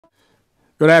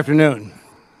Good afternoon.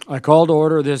 I call to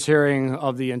order this hearing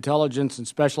of the Intelligence and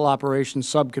Special Operations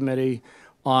Subcommittee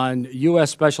on U.S.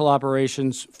 Special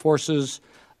Operations Forces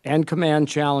and Command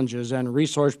Challenges and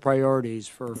Resource Priorities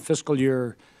for fiscal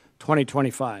year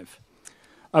 2025.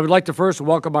 I would like to first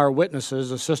welcome our witnesses,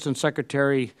 Assistant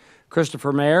Secretary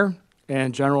Christopher Maier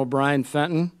and General Bryan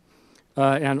Fenton,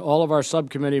 and all of our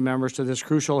subcommittee members to this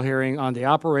crucial hearing on the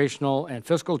operational and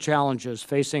fiscal challenges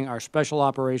facing our special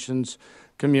operations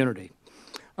community.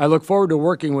 I look forward to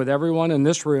working with everyone in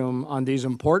this room on these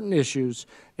important issues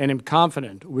and am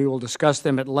confident we will discuss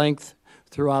them at length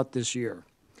throughout this year.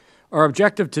 Our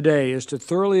objective today is to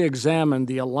thoroughly examine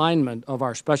the alignment of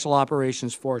our Special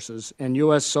Operations Forces and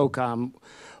U.S. SOCOM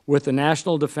with the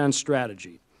National Defense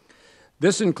Strategy.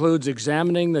 This includes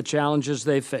examining the challenges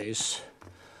they face,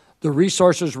 the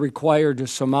resources required to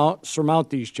surmount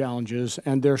these challenges,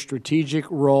 and their strategic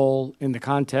role in the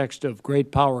context of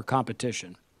great power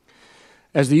competition.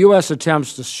 As the U.S.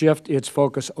 attempts to shift its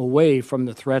focus away from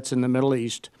the threats in the Middle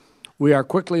East, we are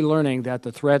quickly learning that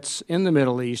the threats in the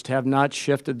Middle East have not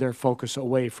shifted their focus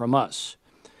away from us.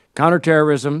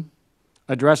 Counterterrorism,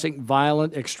 addressing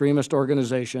violent extremist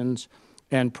organizations,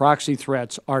 and proxy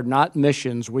threats are not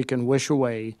missions we can wish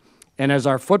away, and as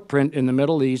our footprint in the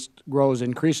Middle East grows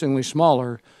increasingly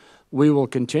smaller, we will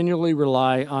continually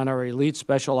rely on our elite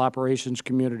special operations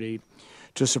community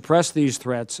to suppress these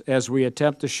threats as we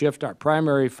attempt to shift our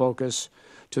primary focus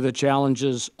to the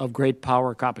challenges of great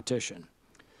power competition.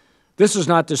 This is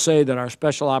not to say that our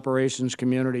special operations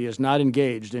community is not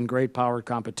engaged in great power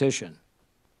competition.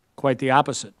 Quite the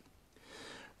opposite.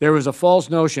 There was a false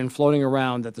notion floating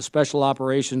around that the special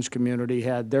operations community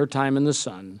had their time in the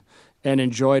sun and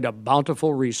enjoyed a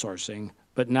bountiful resourcing,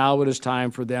 but now it is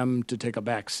time for them to take a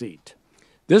back seat.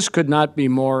 This could not be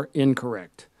more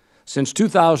incorrect. Since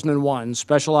 2001,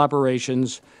 special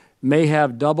operations may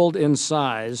have doubled in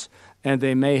size and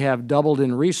they may have doubled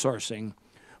in resourcing,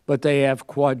 but they have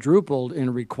quadrupled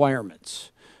in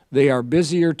requirements. They are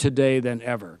busier today than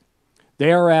ever.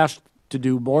 They are asked to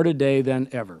do more today than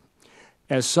ever.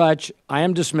 As such, I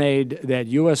am dismayed that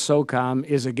U.S. SOCOM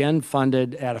is again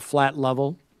funded at a flat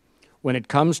level. When it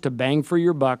comes to bang for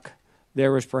your buck,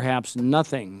 there is perhaps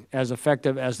nothing as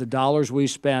effective as the dollars we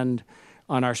spend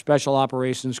on our special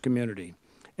operations community.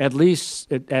 At less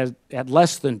than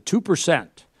 2%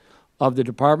 of the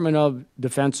Department of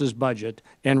Defense's budget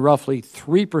and roughly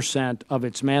 3% of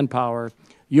its manpower,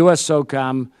 U.S.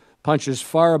 SOCOM punches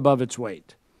far above its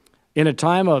weight. In a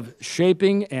time of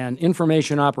shaping and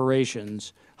information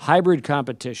operations, hybrid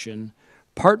competition,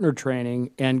 partner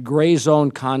training, and gray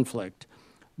zone conflict,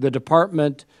 the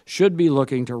department should be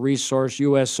looking to resource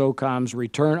U.S. SOCOM's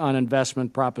return on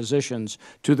investment propositions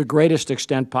to the greatest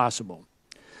extent possible.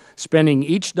 Spending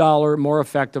each dollar more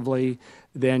effectively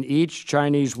than each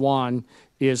Chinese yuan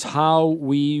is how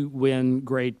we win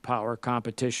great power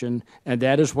competition, and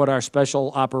that is what our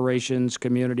special operations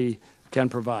community can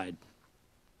provide.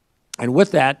 And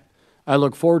with that, I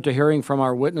look forward to hearing from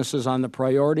our witnesses on the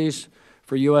priorities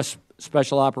for U.S.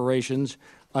 Special Operations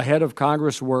ahead of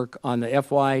Congress work on the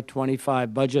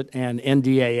FY25 budget and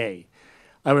NDAA.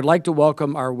 I would like to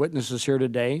welcome our witnesses here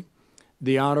today.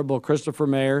 The Honorable Christopher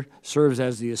Maier serves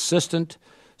as the Assistant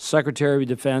Secretary of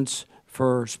Defense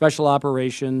for Special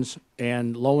Operations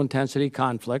and Low-Intensity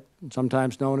Conflict,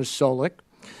 sometimes known as SOLIC,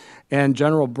 and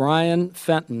General Bryan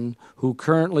Fenton, who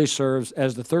currently serves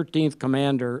as the 13th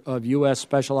Commander of U.S.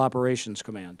 Special Operations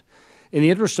Command. In the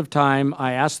interest of time,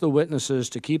 I ask the witnesses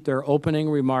to keep their opening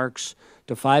remarks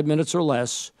to 5 minutes or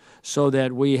less so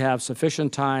that we have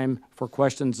sufficient time for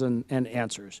questions and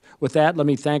answers. With that, let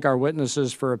me thank our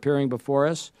witnesses for appearing before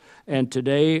us. And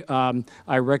today,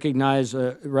 I recognize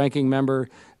Ranking Member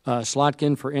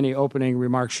Slotkin for any opening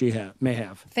remarks she may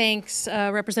have. Thanks,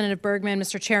 Representative Bergman,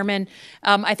 Mr. Chairman.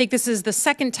 I think this is the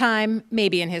second time,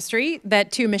 maybe in history,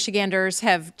 that two Michiganders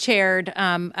have chaired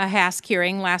a HASC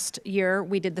hearing. Last year,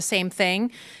 we did the same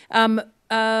thing.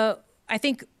 I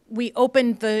think we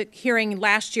opened the hearing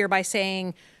last year by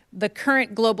saying the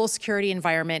current global security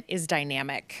environment is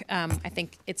dynamic. I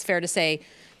think it's fair to say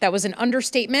that was an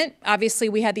understatement. Obviously,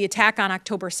 we had the attack on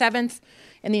October 7th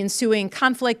and the ensuing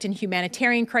conflict and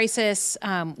humanitarian crisis.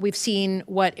 We've seen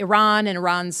what Iran and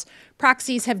Iran's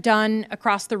proxies have done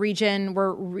across the region.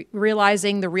 We're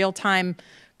realizing the real-time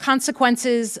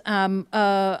consequences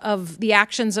of the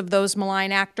actions of those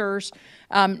malign actors,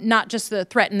 not just the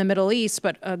threat in the Middle East,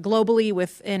 but globally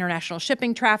with international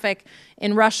shipping traffic.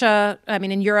 In Russia,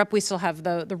 in Europe, we still have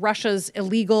the Russia's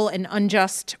illegal and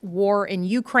unjust war in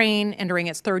Ukraine entering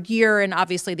its third year, and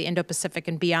obviously the Indo-Pacific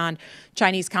and beyond.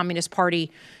 Chinese Communist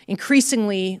Party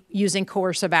increasingly using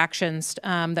coercive actions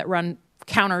that run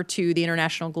counter to the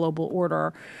international global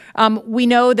order. We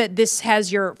know that this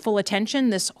has your full attention,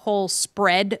 this whole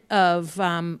spread of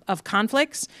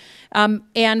conflicts.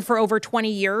 And for over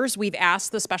 20 years, we've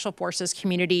asked the Special Forces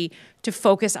community to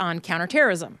focus on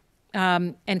counterterrorism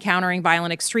and countering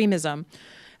violent extremism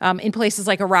in places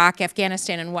like Iraq,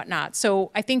 Afghanistan, and whatnot.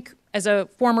 So I think as a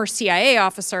former CIA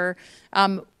officer,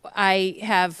 I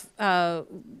have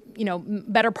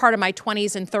better part of my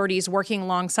 20s and 30s working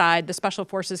alongside the Special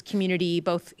Forces community,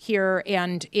 both here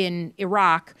and in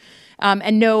Iraq,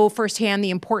 and know firsthand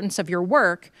the importance of your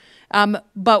work.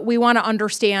 But we want to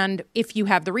understand if you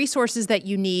have the resources that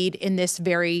you need in this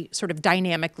very sort of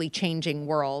dynamically changing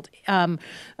world.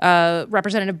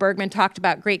 Representative Bergman talked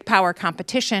about great power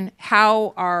competition.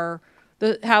 How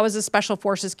is the Special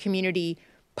Forces community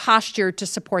postured to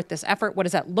support this effort? What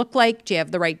does that look like? Do you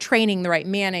have the right training, the right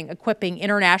manning, equipping,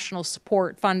 international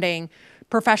support, funding,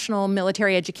 professional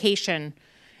military education?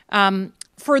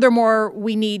 Furthermore,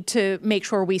 we need to make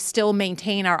sure we still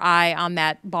maintain our eye on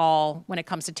that ball when it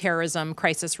comes to terrorism,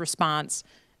 crisis response,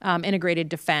 integrated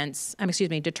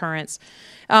deterrence.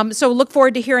 So look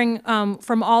forward to hearing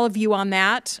from all of you on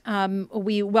that.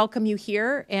 We welcome you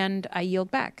here, and I yield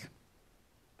back.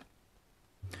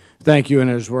 Thank you. And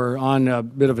as we're on a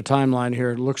bit of a timeline here,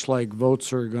 it looks like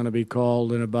votes are going to be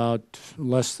called in about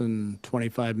less than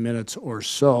 25 minutes or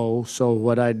so. So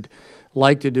what I'd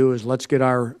like to do is let's get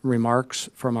our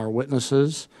remarks from our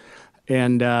witnesses,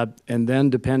 and then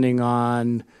depending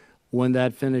on when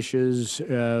that finishes,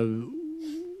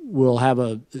 we'll have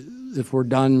if we're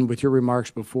done with your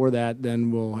remarks before that, then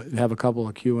we'll have a couple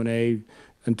of Q&A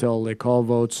until they call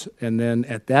votes, and then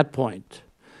at that point,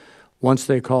 once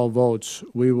they call votes,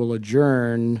 we will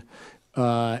adjourn,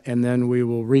 and then we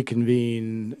will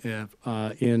reconvene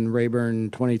in Rayburn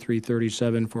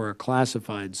 2337 for a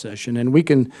classified session. And we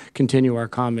can continue our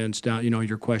comments down,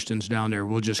 your questions down there.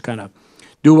 We'll just kind of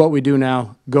do what we do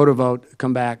now, go to vote,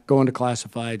 come back, go into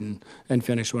classified, and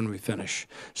finish when we finish.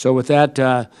 So with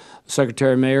that,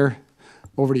 Secretary Maier,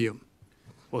 over to you.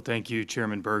 Well, thank you,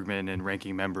 Chairman Bergman and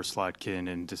Ranking Member Slotkin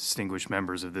and distinguished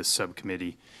members of this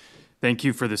subcommittee. Thank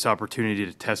you for this opportunity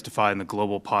to testify in the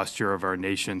global posture of our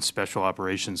nation's Special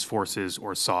Operations Forces,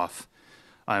 or SOF.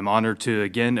 I'm honored to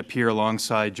again appear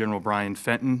alongside General Bryan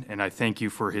Fenton, and I thank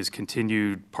you for his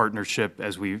continued partnership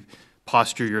as we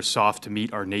posture your SOF to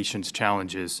meet our nation's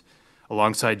challenges.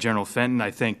 Alongside General Fenton, I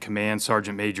thank Command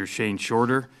Sergeant Major Shane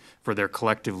Shorter for their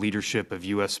collective leadership of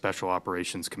U.S. Special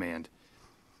Operations Command.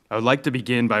 I would like to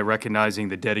begin by recognizing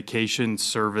the dedication,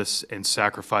 service, and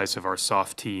sacrifice of our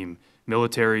SOF team,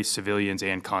 military, civilians,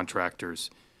 and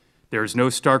contractors. There is no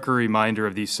starker reminder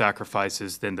of these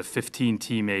sacrifices than the 15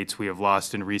 teammates we have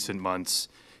lost in recent months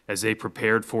as they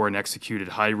prepared for and executed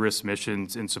high-risk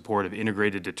missions in support of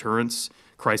integrated deterrence,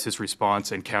 crisis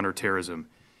response, and counterterrorism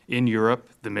in Europe,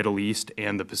 the Middle East,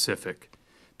 and the Pacific.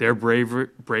 Their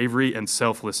bravery and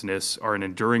selflessness are an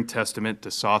enduring testament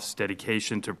to SOF's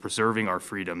dedication to preserving our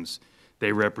freedoms.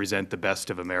 They represent the best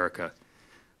of America.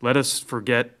 Let us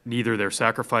forget neither their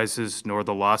sacrifices nor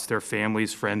the loss their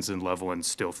families, friends, and loved ones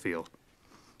still feel.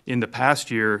 In the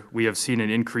past year, we have seen an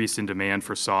increase in demand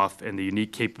for SOF and the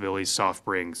unique capabilities SOF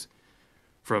brings.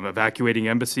 From evacuating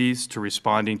embassies to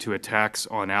responding to attacks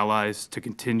on allies to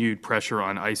continued pressure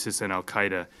on ISIS and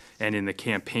al-Qaeda, and in the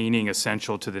campaigning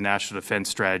essential to the national defense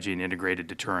strategy and integrated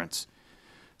deterrence.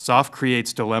 SOF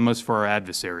creates dilemmas for our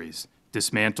adversaries,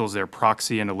 dismantles their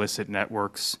proxy and illicit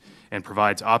networks, and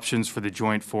provides options for the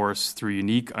joint force through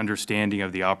unique understanding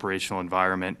of the operational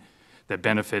environment that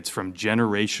benefits from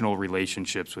generational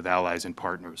relationships with allies and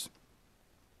partners.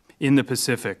 In the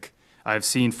Pacific, I have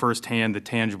seen firsthand the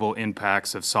tangible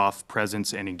impacts of SOF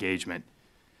presence and engagement.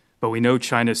 But we know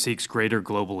China seeks greater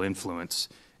global influence,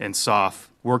 and SOF,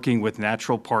 working with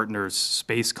natural partners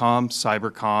SpaceCom,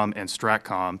 CyberCom, and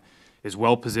StratCom, is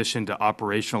well positioned to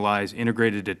operationalize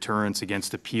integrated deterrence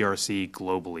against the PRC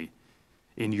globally.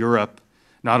 In Europe,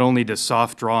 not only does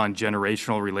SOF draw on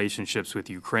generational relationships with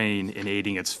Ukraine in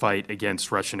aiding its fight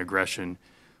against Russian aggression,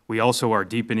 we also are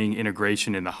deepening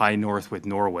integration in the High North with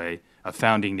Norway, a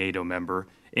founding NATO member,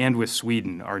 and with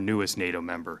Sweden, our newest NATO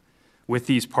member. With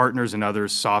these partners and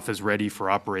others, SOF is ready for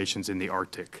operations in the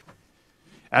Arctic.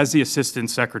 As the Assistant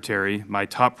Secretary, my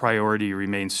top priority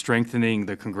remains strengthening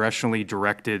the congressionally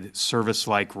directed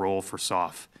service-like role for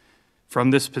SOF.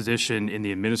 From this position in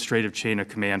the administrative chain of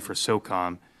command for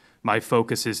SOCOM, my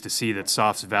focus is to see that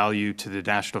SOF's value to the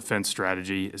national defense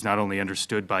strategy is not only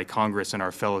understood by Congress and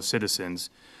our fellow citizens,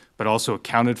 but also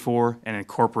accounted for and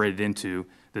incorporated into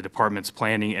the department's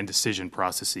planning and decision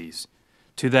processes.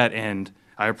 To that end,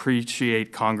 I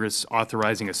appreciate Congress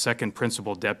authorizing a second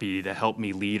principal deputy to help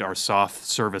me lead our soft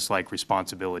service-like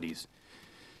responsibilities.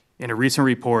 In a recent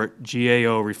report,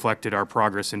 GAO reflected our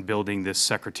progress in building this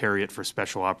Secretariat for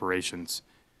Special Operations.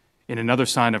 In another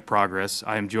sign of progress,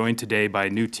 I am joined today by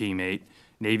a new teammate,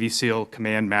 Navy SEAL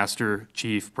Command Master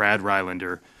Chief Brad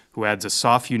Rylander, who adds a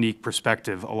soft, unique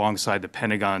perspective alongside the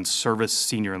Pentagon's service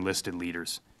senior enlisted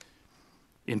leaders.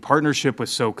 In partnership with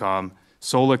SOCOM,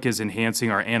 SOLIC is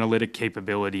enhancing our analytic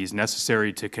capabilities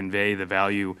necessary to convey the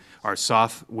value our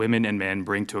SOF women and men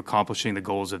bring to accomplishing the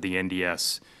goals of the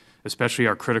NDS, especially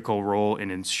our critical role in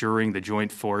ensuring the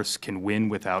joint force can win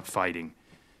without fighting.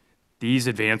 These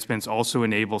advancements also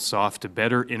enable SOF to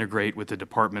better integrate with the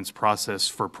department's process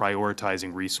for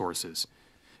prioritizing resources.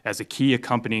 As a key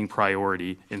accompanying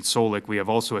priority, in SOLIC, we have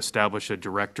also established a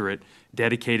directorate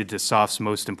dedicated to SOF's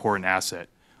most important asset,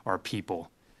 our people.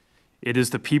 It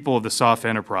is the people of the SOF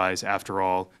enterprise, after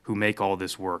all, who make all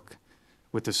this work.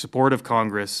 With the support of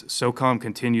Congress, SOCOM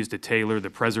continues to tailor the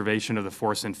Preservation of the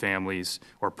Force and Families,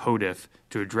 or POTIF,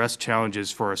 to address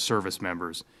challenges for our service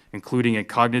members, including in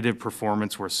cognitive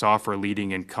performance where SOF are leading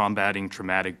in combating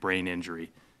traumatic brain injury.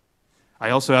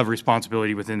 I also have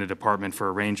responsibility within the department for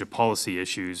a range of policy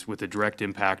issues with a direct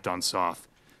impact on SOF,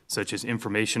 such as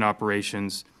information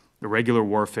operations, irregular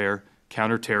warfare,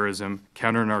 counterterrorism,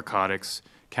 counter-narcotics,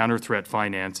 counter-threat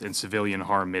finance, and civilian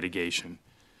harm mitigation.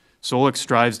 SOLIC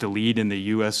strives to lead in the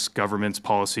U.S. government's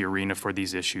policy arena for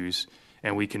these issues,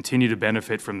 and we continue to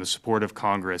benefit from the support of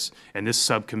Congress and this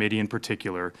subcommittee in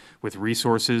particular with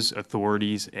resources,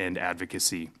 authorities, and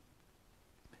advocacy.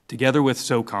 Together with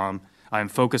SOCOM, I am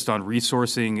focused on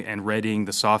resourcing and readying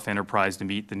the SOF enterprise to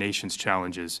meet the nation's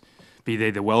challenges, be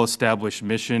they the well-established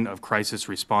mission of crisis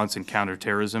response and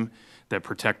counterterrorism that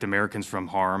protect Americans from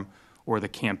harm, or the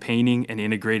campaigning and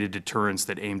integrated deterrence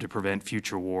that aim to prevent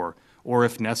future war, or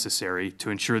if necessary, to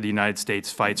ensure the United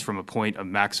States fights from a point of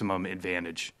maximum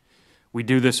advantage. We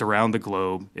do this around the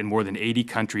globe in more than 80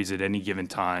 countries at any given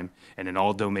time and in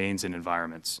all domains and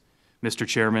environments. Mr.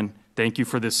 Chairman, thank you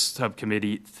for this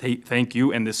subcommittee. Thank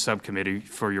you and this subcommittee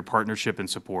for your partnership and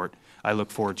support. I look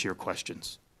forward to your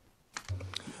questions.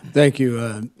 Thank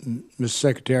you, Mr.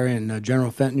 Secretary, and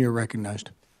General Fenton, you're recognized.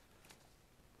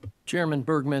 Chairman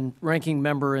Bergman, ranking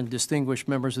member, and distinguished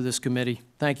members of this committee,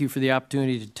 thank you for the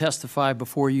opportunity to testify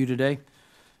before you today.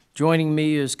 Joining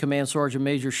me is Command Sergeant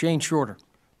Major Shane Shorter,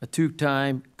 a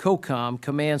two-time COCOM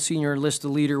Command Senior Enlisted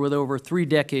Leader with over 3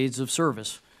 decades of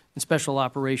service in Special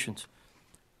Operations.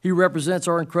 He represents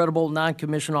our incredible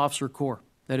non-commissioned officer corps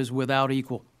that is without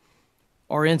equal.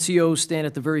 Our NCOs stand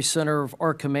at the very center of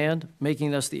our command,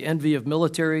 making us the envy of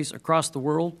militaries across the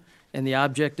world and the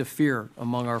object of fear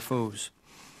among our foes.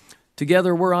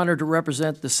 Together, we're honored to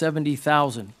represent the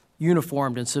 70,000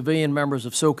 uniformed and civilian members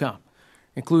of SOCOM,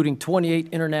 including 28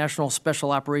 international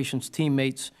special operations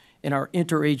teammates in our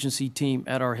interagency team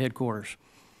at our headquarters.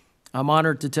 I'm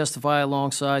honored to testify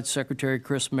alongside Secretary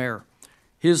Chris Maier.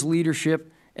 His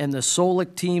leadership and the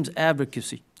SOLIC team's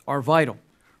advocacy are vital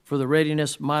for the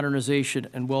readiness, modernization,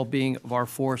 and well-being of our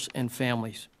force and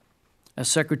families. As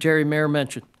Secretary Maier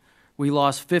mentioned, we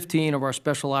lost 15 of our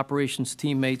special operations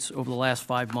teammates over the last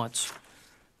 5 months.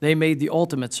 They made the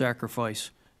ultimate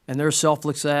sacrifice, and their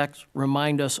selfless acts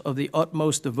remind us of the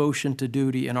utmost devotion to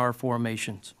duty in our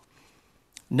formations.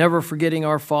 Never forgetting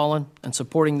our fallen and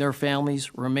supporting their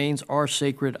families remains our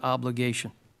sacred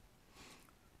obligation.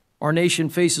 Our nation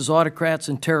faces autocrats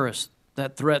and terrorists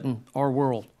that threaten our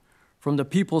world, from the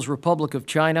People's Republic of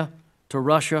China to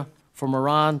Russia, from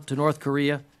Iran to North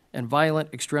Korea, and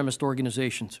violent extremist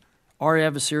organizations. Our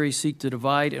adversaries seek to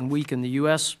divide and weaken the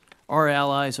U.S., our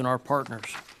allies, and our partners.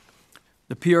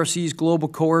 The PRC's global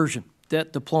coercion,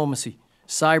 debt diplomacy,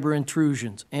 cyber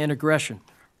intrusions, and aggression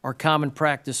are common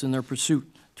practice in their pursuit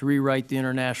to rewrite the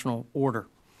international order.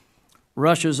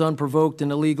 Russia's unprovoked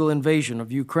and illegal invasion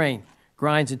of Ukraine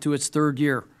grinds into its 3rd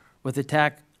year with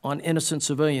attack on innocent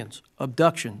civilians,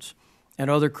 abductions, and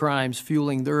other crimes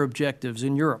fueling their objectives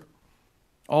in Europe,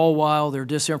 all while their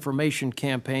disinformation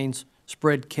campaigns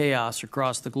spread chaos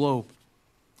across the globe.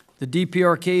 The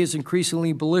DPRK is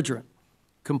increasingly belligerent,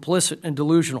 complicit, and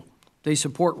delusional. They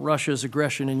support Russia's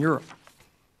aggression in Europe.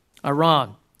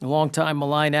 Iran, a longtime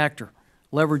malign actor,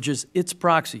 leverages its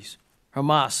proxies,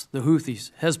 Hamas, the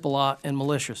Houthis, Hezbollah, and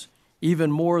militias,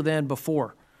 even more than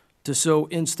before, to sow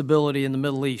instability in the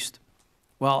Middle East,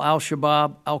 while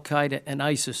al-Shabaab, al-Qaeda, and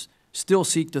ISIS still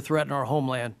seek to threaten our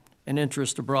homeland and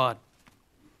interest abroad.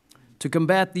 To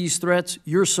combat these threats,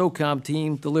 your SOCOM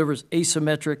team delivers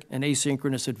asymmetric and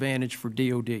asynchronous advantage for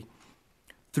DoD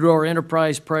through our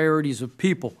enterprise priorities of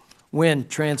people, win,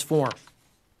 transform.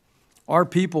 Our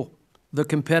people the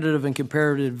competitive and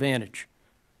comparative advantage.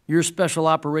 Your special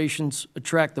operations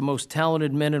attract the most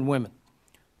talented men and women,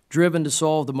 driven to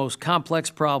solve the most complex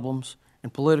problems in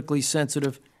politically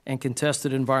sensitive and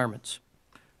contested environments.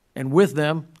 And with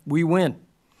them, we win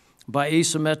by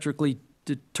asymmetrically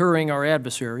deterring our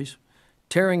adversaries,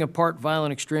 tearing apart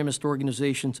violent extremist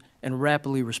organizations, and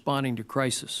rapidly responding to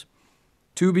crisis.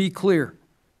 To be clear,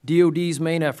 DoD's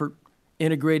main effort,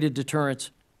 integrated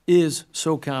deterrence, is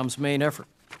SOCOM's main effort.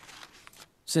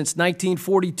 Since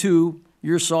 1942,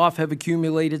 your SOF have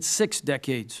accumulated 6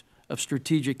 decades of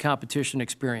strategic competition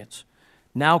experience,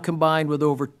 now combined with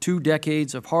over 2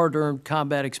 decades of hard-earned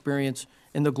combat experience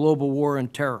in the global war on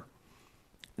terror.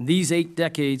 And these 8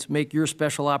 decades make your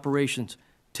special operations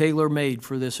tailor-made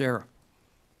for this era,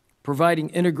 providing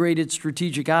integrated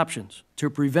strategic options to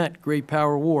prevent great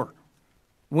power war,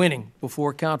 winning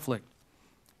before conflict,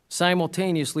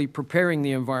 simultaneously preparing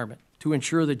the environment to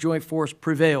ensure the joint force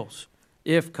prevails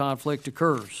if conflict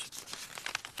occurs.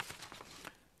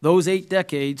 Those 8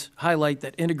 decades highlight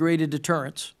that integrated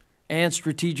deterrence and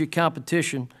strategic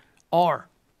competition are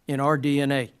in our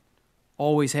DNA,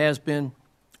 always has been,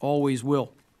 always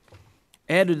will.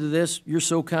 Added to this, your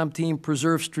SOCOM team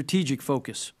preserves strategic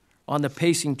focus on the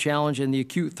pacing challenge and the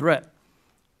acute threat,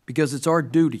 because it's our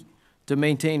duty to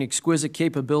maintain exquisite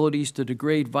capabilities to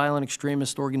degrade violent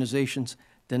extremist organizations,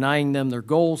 denying them their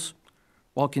goals,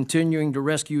 while continuing to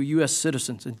rescue U.S.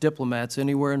 citizens and diplomats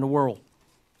anywhere in the world.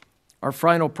 Our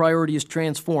final priority is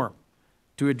transform,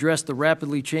 to address the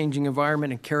rapidly changing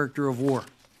environment and character of war.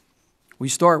 We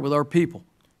start with our people,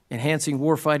 enhancing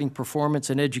warfighting performance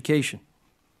and education,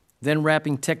 then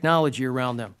wrapping technology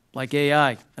around them, like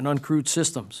AI and uncrewed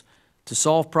systems, to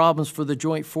solve problems for the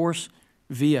joint force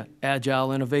via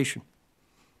agile innovation.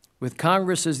 With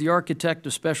Congress as the architect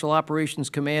of Special Operations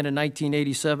Command in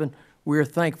 1987, we are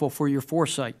thankful for your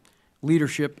foresight,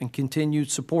 leadership, and continued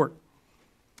support.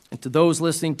 And to those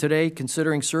listening today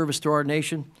considering service to our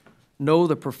nation, know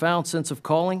the profound sense of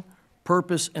calling,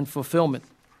 purpose, and fulfillment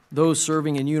those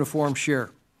serving in uniform share.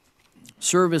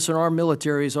 Service in our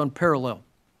military is unparalleled.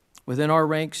 Within our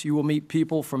ranks, you will meet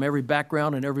people from every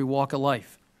background and every walk of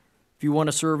life. If you want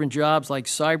to serve in jobs like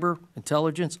cyber,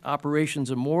 intelligence, operations,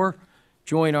 and more,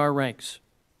 join our ranks.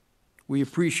 We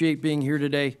appreciate being here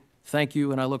today. Thank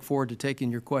you, and I look forward to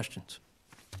taking your questions.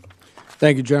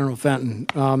 Thank you, General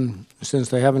Fenton. Since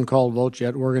they haven't called votes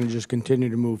yet, we're going to just continue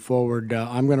to move forward.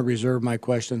 I'm going to reserve my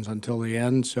questions until the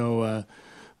end, so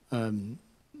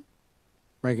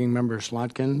Ranking Member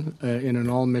Slotkin, in an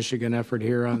all-Michigan effort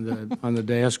here on the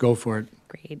dais, go for it.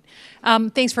 Great.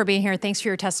 Thanks for being here. Thanks for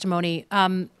your testimony.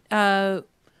 I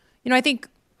think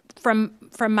from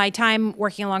my time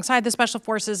working alongside the Special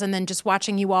Forces and then just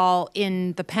watching you all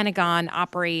in the Pentagon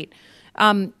operate,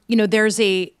 there's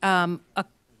a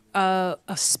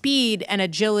speed and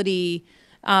agility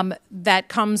that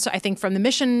comes, I think, from the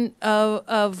mission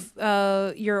of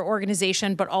your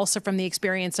organization, but also from the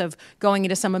experience of going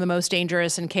into some of the most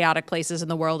dangerous and chaotic places in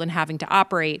the world and having to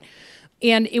operate.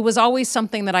 And it was always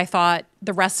something that I thought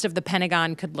the rest of the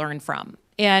Pentagon could learn from.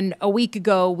 And a week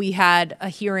ago, we had a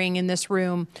hearing in this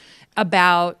room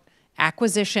about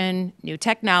acquisition, new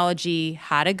technology,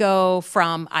 how to go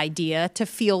from idea to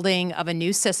fielding of a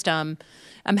new system,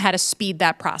 how to speed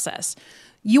that process.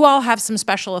 You all have some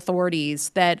special authorities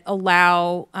that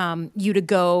allow you to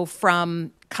go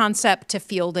from concept to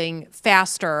fielding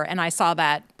faster, and I saw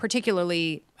that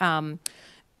particularly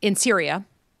in Syria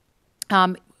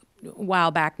a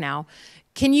while back now.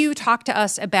 Can you talk to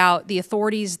us about the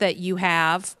authorities that you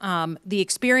have, the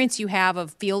experience you have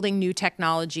of fielding new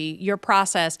technology, your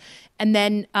process, and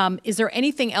then is there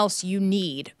anything else you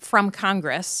need from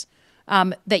Congress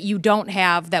that you don't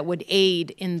have that would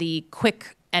aid in the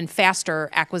quick and faster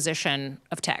acquisition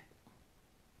of tech?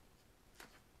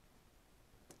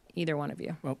 Either one of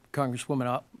you. Well,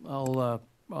 Congresswoman,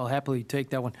 I'll happily take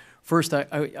that one. First,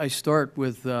 I start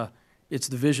with it's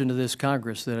the vision of this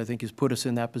Congress that I think has put us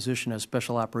in that position as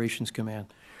Special Operations Command.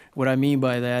 What I mean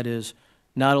by that is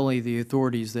not only the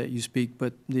authorities that you speak,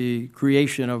 but the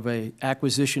creation of a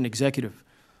acquisition executive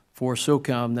for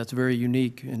SOCOM that's very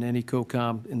unique in any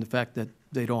COCOM in the fact that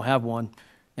they don't have one.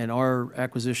 And our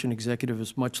acquisition executive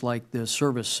is much like the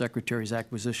service secretary's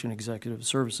acquisition executive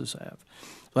services have.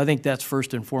 So I think that's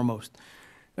first and foremost.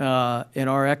 And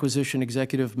our acquisition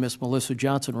executive, Ms. Melissa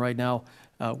Johnson, right now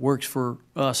works for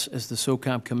us as the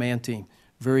SOCOM command team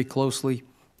very closely.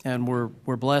 And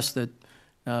we're blessed that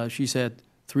she's had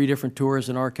 3 different tours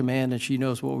in our command, and she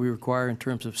knows what we require in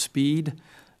terms of speed,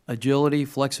 agility,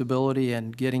 flexibility,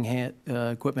 and getting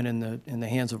equipment in the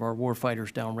hands of our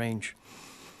warfighters downrange.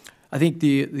 I think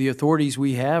the authorities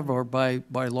we have are by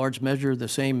large measure the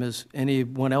same as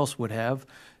anyone else would have.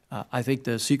 I think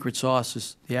the secret sauce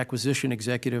is the acquisition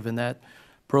executive and that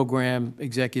program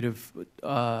executive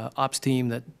ops team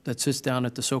that sits down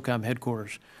at the SOCOM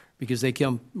headquarters, because they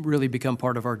really become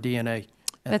part of our DNA.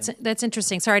 That's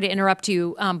interesting. Sorry to interrupt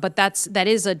you, but that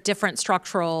is a different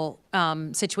structural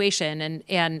situation,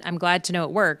 and I'm glad to know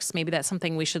it works. Maybe that's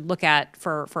something we should look at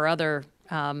for other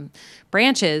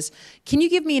branches. Can you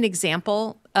give me an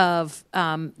example of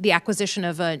the acquisition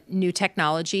of a new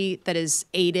technology that has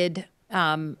aided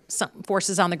some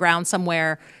forces on the ground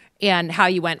somewhere, and how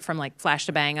you went from like flash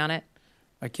to bang on it?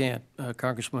 I can't,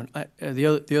 Congressman.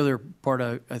 The other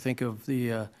part I think of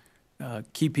the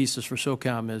key pieces for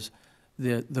SOCOM is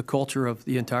the culture of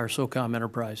the entire SOCOM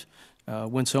enterprise.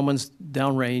 When someone's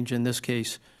downrange, in this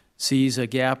case, sees a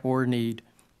gap or a need,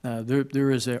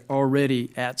 there is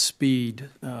already at speed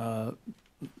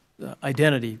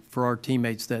identity for our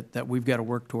teammates that we've got to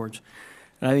work towards.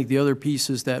 And I think the other piece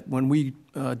is that when we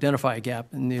identify a gap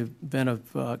in the event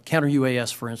of counter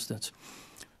UAS, for instance,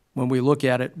 when we look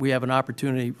at it, we have an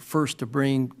opportunity first to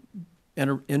bring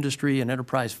industry and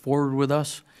enterprise forward with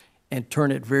us and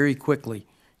turn it very quickly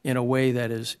in a way that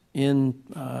is in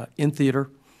theater,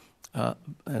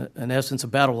 in essence, a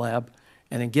battle lab,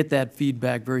 and then get that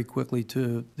feedback very quickly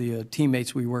to the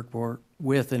teammates we work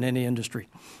with in any industry.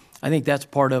 I think that's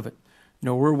part of it. You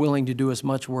know, we're willing to do as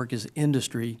much work as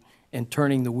industry and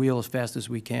turning the wheel as fast as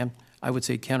we can. I would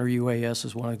say counter UAS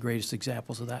is one of the greatest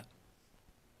examples of that.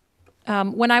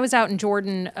 When I was out in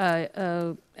Jordan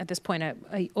at this point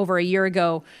over a year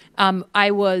ago,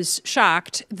 I was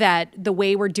shocked that the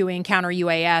way we're doing counter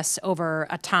UAS over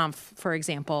a TOMF, for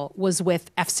example, was with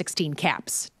F-16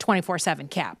 caps, 24/7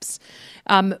 caps.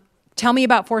 Tell me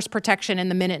about force protection in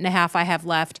the minute and a half I have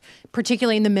left,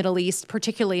 particularly in the Middle East,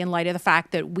 particularly in light of the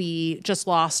fact that we just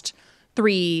lost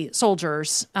 3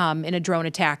 soldiers in a drone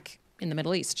attack in the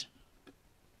Middle East.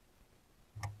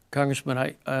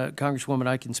 Congresswoman,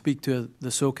 I can speak to the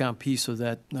SOCOM piece of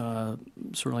that,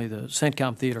 certainly the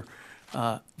CENTCOM theater.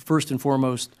 First and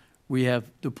foremost, we have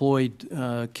deployed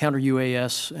counter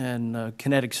UAS and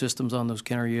kinetic systems on those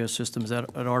counter UAS systems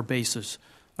at our bases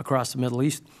across the Middle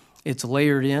East. It's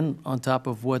layered in on top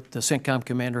of what the CENTCOM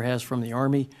commander has from the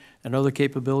Army and other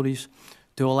capabilities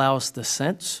to allow us to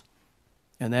sense.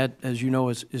 And that, as you know,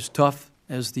 is tough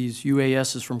as these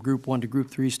UASs from Group 1 to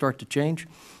Group 3 start to change.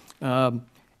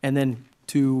 And then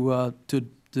to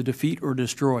defeat or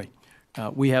destroy.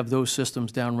 We have those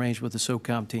systems downrange with the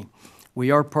SOCOM team.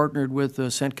 We are partnered with the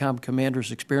CENTCOM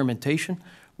commander's experimentation.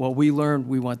 What we learned,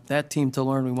 we want that team to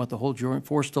learn, we want the whole joint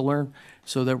force to learn,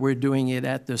 so that we're doing it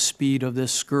at the speed of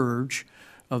this scourge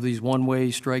of these one-way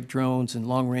strike drones and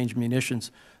long-range munitions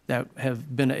that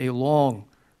have been a long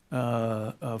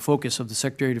focus of the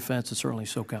Secretary of Defense and certainly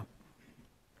SOCOM.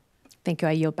 Thank you.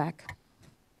 I yield back.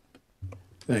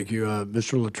 Thank you.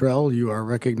 Mr. Luttrell, you are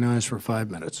recognized for 5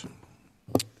 minutes.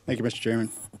 Thank you, Mr.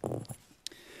 Chairman.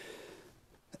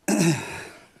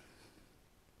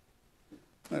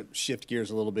 I'll shift gears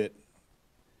a little bit.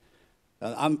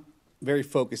 I'm very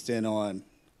focused in on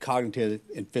cognitive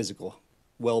and physical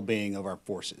well-being of our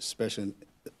forces, especially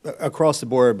across the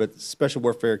board, but the special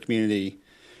warfare community,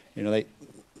 you know,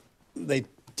 they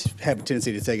have a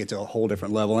tendency to take it to a whole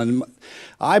different level. And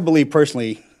I believe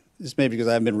personally, this may be because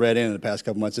I haven't been read in the past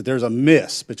couple months, that there's a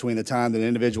miss between the time that an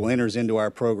individual enters into our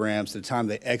programs to the time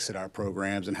they exit our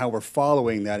programs, and how we're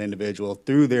following that individual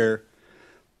through their,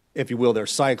 if you will, their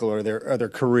cycle or their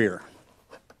career.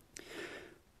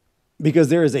 Because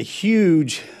there is a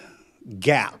huge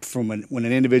gap from when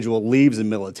an individual leaves the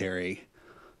military.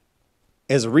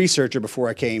 As a researcher before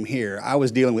I came here, I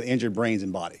was dealing with injured brains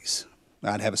and bodies.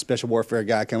 I'd have a special warfare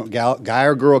guy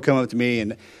or girl come up to me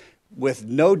and with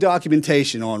no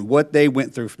documentation on what they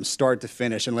went through from start to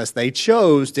finish, unless they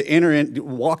chose to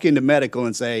walk into medical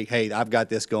and say, hey, I've got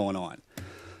this going on.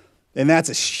 And that's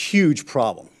a huge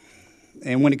problem.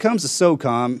 And when it comes to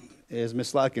SOCOM, as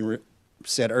Ms. Slotkin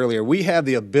said earlier, we have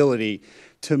the ability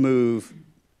to move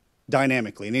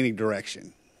dynamically in any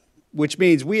direction, which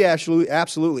means we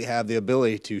absolutely have the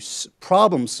ability to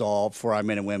problem solve for our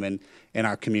men and women in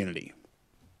our community.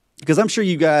 Because I'm sure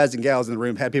you guys and gals in the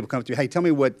room had people come to you, hey, tell me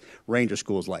what Ranger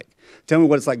School's like. Tell me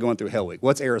what it's like going through Hell Week.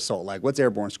 What's Air Assault like? What's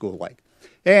Airborne School like?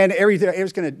 And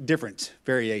there's kind of different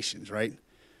variations, right?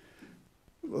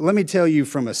 Let me tell you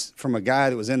from a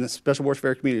guy that was in the special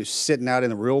warfare community who's sitting out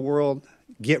in the real world,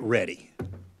 get ready.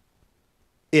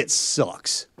 It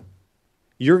sucks.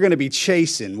 You're going to be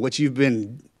chasing what you've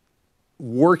been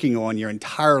working on your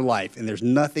entire life, and there's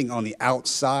nothing on the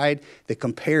outside that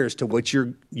compares to what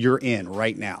you're in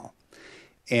right now.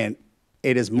 And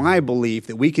it is my belief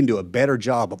that we can do a better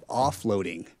job of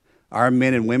offloading our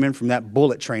men and women from that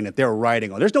bullet train that they're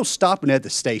riding on. There's no stopping at the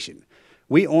station.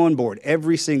 We onboard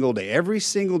every single day. Every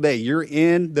single day you're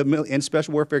in the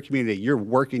special warfare community, you're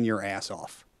working your ass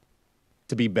off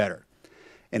to be better.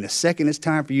 And the second it's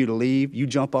time for you to leave, you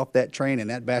jump off that train and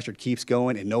that bastard keeps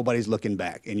going and nobody's looking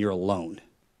back and you're alone.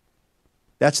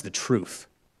 That's the truth.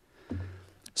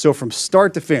 So from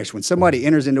start to finish, when somebody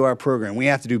enters into our program, we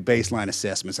have to do baseline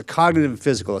assessments, a cognitive and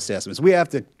physical assessments. We have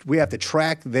to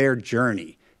track their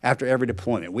journey after every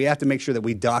deployment. We have to make sure that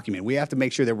we document. We have to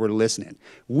make sure that we're listening.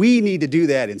 We need to do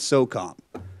that in SOCOM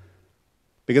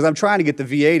because I'm trying to get the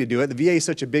VA to do it. The VA is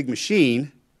such a big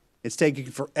machine, it's taking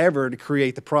forever to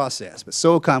create the process. But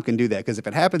SOCOM can do that because if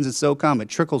it happens in SOCOM, it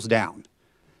trickles down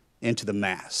into the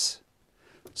mass.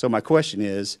 So my question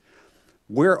is,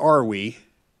 where are we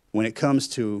when it comes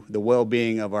to the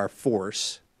well-being of our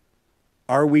force?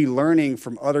 Are we learning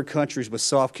from other countries with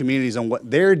soft communities on what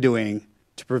they're doing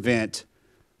to prevent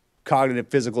cognitive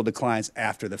physical declines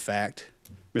after the fact?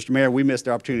 Mr. Maier, we missed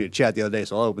the opportunity to chat the other day,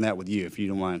 so I'll open that with you if you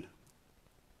don't mind.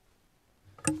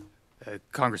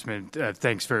 Congressman,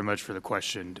 thanks very much for the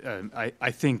question.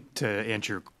 I think to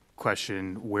answer your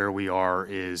question, where we are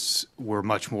is we're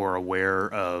much more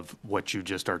aware of what you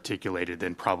just articulated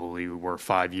than probably we were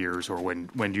 5 years or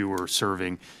when you were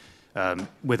serving.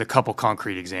 With a couple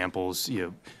concrete examples,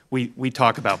 we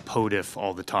talk about POTIF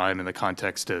all the time in the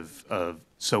context of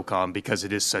SOCOM because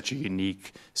it is such a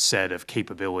unique set of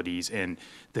capabilities, and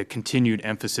the continued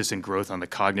emphasis and growth on the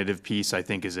cognitive piece, I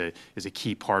think, is a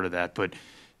key part of that. But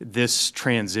this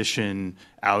transition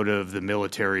out of the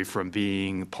military from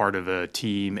being part of a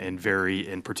team and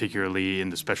particularly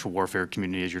in the special warfare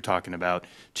community, as you're talking about,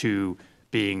 to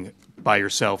being by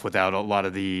yourself without a lot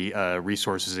of the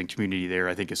resources and community there,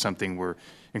 I think is something we're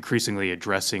increasingly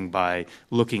addressing by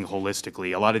looking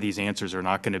holistically. A lot of these answers are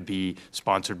not going to be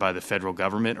sponsored by the federal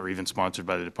government or even sponsored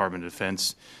by the Department of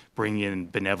Defense. Bring in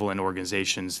benevolent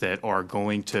organizations that are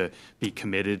going to be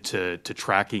committed to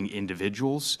tracking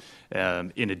individuals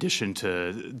in addition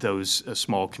to those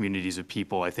small communities of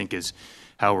people, I think is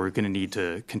how we're going to need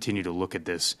to continue to look at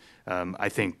this. I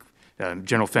think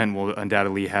General Fenton will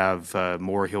undoubtedly have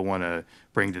more he'll want to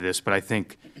bring to this, but I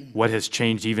think what has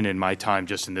changed even in my time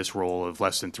just in this role of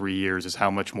less than 3 years is how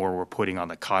much more we're putting on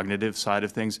the cognitive side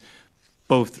of things.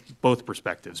 Both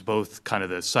perspectives, both kind of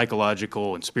the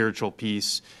psychological and spiritual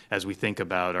piece as we think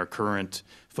about our current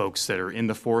folks that are in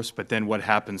the force, but then what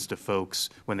happens to folks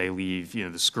when they leave.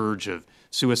 The scourge of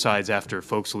suicides after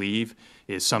folks leave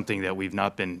is something that we've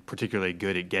not been particularly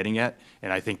good at getting at,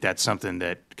 and I think that's something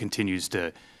that continues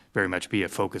to very much be a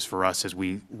focus for us as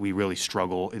we really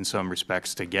struggle in some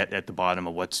respects to get at the bottom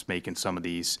of what's making some of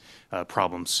these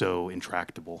problems so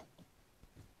intractable.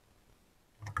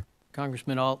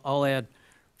 Congressman, I'll add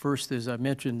first, as I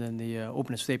mentioned in the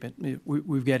opening statement,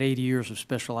 we've got 80 years of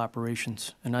special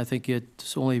operations, and I think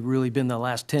it's only really been the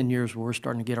last 10 years where we're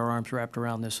starting to get our arms wrapped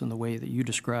around this in the way that you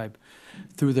describe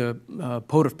through the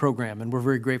POTIF program, and we're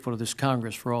very grateful to this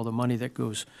Congress for all the money that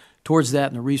goes towards that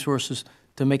and the resources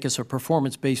to make us a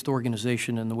performance-based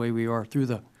organization in the way we are through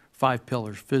the 5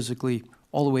 pillars, physically,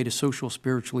 all the way to social,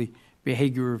 spiritually,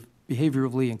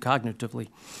 behaviorally, and cognitively.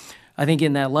 I think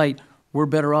in that light, we're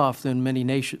better off than many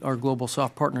our global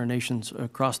soft partner nations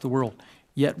across the world,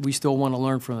 yet we still want to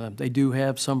learn from them. They do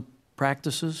have some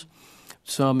practices,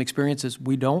 some experiences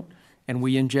we don't, and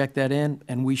we inject that in,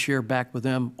 and we share back with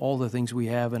them all the things we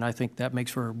have, and I think that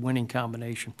makes for a winning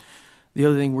combination. The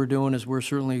other thing we're doing is we're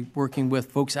certainly working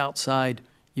with folks outside,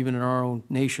 even in our own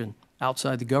nation,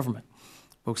 outside the government,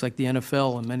 folks like the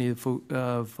NFL and many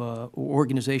of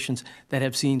organizations that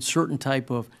have seen certain type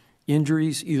of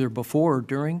injuries either before or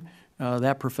during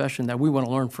that profession that we want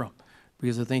to learn from.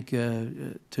 Because I think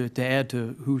to add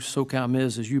to who SOCOM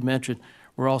is, as you mentioned,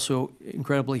 we're also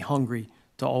incredibly hungry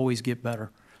to always get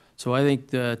better. So I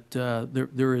think that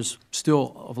there is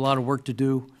still a lot of work to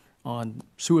do on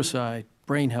suicide,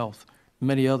 brain health,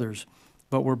 many others.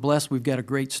 But we're blessed. We've got a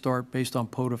great start based on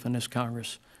POTIF in this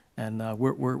Congress, and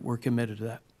we're committed to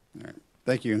that. All right.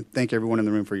 Thank you. Thank everyone in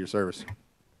the room for your service.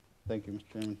 Thank you, Mr.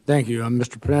 Chairman. Thank you.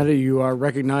 Mr. Panetta, you are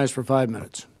recognized for 5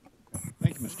 minutes.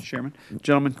 Thank you, Mr. Chairman.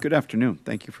 Gentlemen, good afternoon.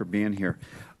 Thank you for being here.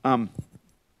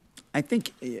 I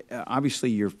think, obviously,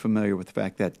 you're familiar with the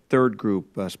fact that third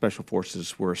group special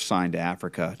forces were assigned to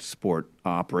Africa to support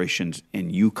operations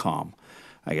in EUCOM,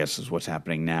 I guess is what's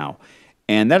happening now.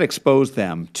 And that exposed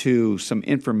them to some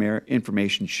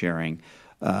information sharing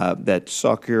that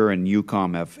SOCUR and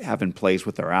EUCOM have in place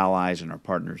with our allies and our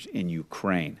partners in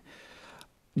Ukraine.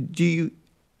 You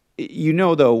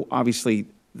know, though, obviously,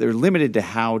 they're limited to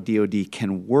how DoD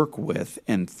can work with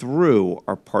and through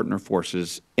our partner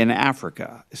forces in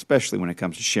Africa, especially when it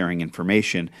comes to sharing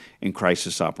information in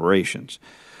crisis operations.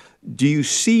 Do you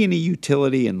see any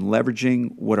utility in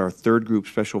leveraging what our third group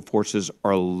special forces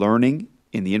are learning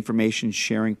in the information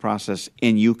sharing process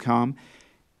in EUCOM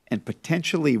and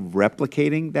potentially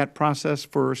replicating that process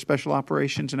for special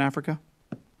operations in Africa?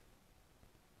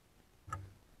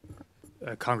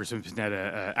 Congressman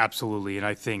Panetta, absolutely. And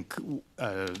I think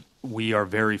we are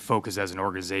very focused as an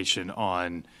organization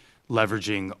on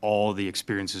leveraging all the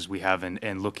experiences we have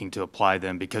and looking to apply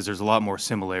them, because there's a lot more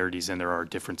similarities than there are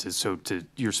differences. So to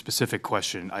your specific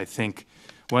question, I think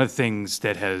one of the things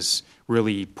that has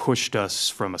really pushed us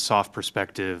from a soft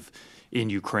perspective in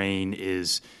Ukraine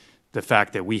is the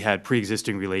fact that we had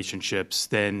pre-existing relationships.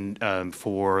 Then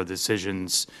for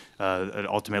decisions that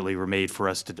ultimately were made for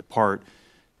us to depart,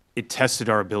 it tested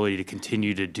our ability to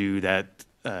continue to do that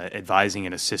advising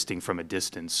and assisting from a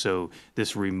distance. So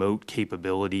this remote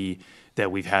capability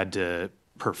that we've had to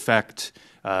perfect,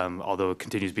 although it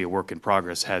continues to be a work in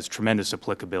progress, has tremendous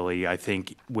applicability, I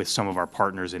think, with some of our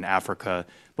partners in Africa,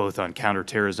 both on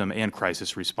counterterrorism and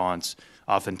crisis response.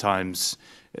 Oftentimes,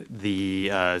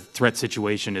 the threat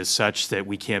situation is such that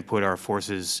we can't put our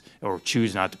forces, or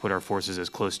choose not to put our forces as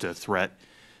close to a threat.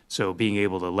 So being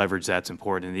able to leverage that's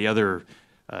important. And the other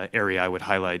area I would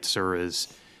highlight, sir, is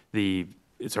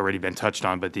it's already been touched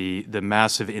on, but the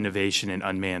massive innovation in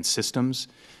unmanned systems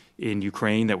in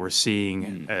Ukraine that we're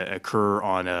seeing occur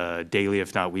on a daily,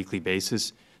 if not weekly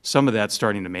basis. Some of that's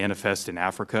starting to manifest in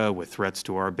Africa with threats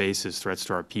to our bases, threats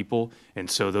to our people. And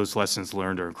so those lessons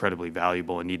learned are incredibly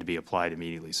valuable and need to be applied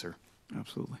immediately, sir.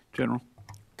 Absolutely. General?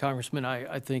 Congressman,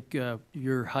 I think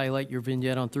your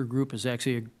vignette on third group is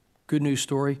actually a good news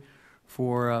story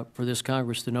for this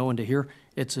Congress to know and to hear.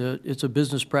 It's a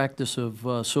business practice of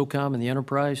SOCOM and the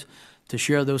enterprise to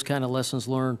share those kind of lessons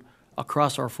learned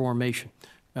across our formation.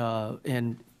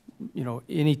 And you know,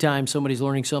 anytime somebody's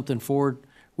learning something forward,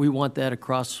 we want that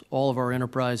across all of our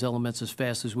enterprise elements as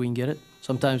fast as we can get it.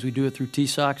 Sometimes we do it through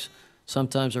TSOCs,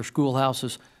 sometimes our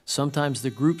schoolhouses, sometimes the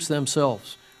groups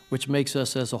themselves, which makes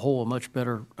us as a whole a much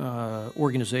better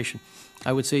organization.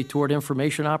 I would say toward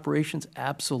information operations,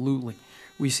 absolutely.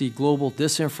 We see global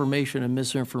disinformation and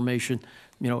misinformation,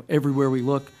 you know, everywhere we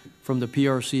look, from the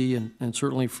PRC and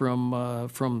certainly from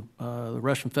the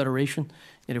Russian Federation.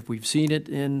 And if we've seen it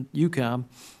in EUCOM,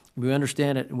 we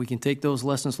understand it, and we can take those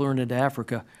lessons learned into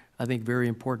Africa, I think very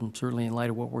important, certainly in light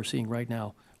of what we're seeing right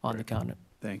now on the continent.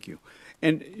 Thank you.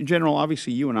 And General,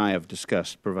 obviously you and I have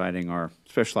discussed providing our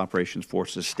Special Operations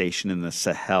Forces stationed in the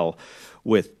Sahel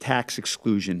with tax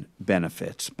exclusion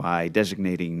benefits by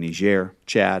designating Niger,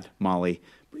 Chad, Mali,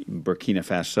 Burkina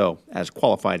Faso as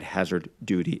qualified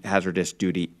hazardous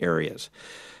duty areas.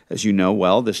 As you know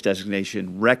well, this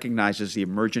designation recognizes the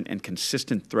emergent and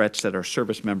consistent threats that our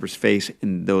service members face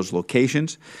in those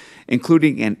locations,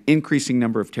 including an increasing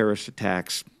number of terrorist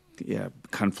attacks,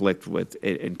 conflicts with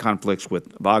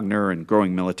Wagner, and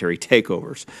growing military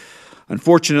takeovers.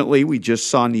 Unfortunately, we just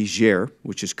saw Niger,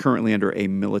 which is currently under a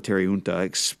military junta,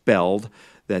 expelled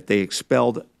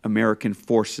American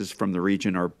forces from the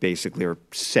region, or basically are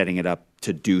setting it up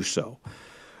to do so,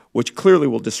 which clearly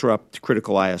will disrupt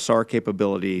critical ISR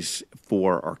capabilities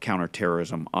for our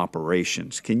counterterrorism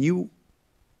operations. Can you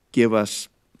give us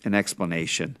an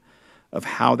explanation of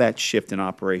how that shift in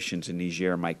operations in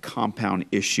Niger might compound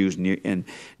issues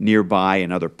nearby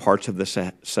in other parts of the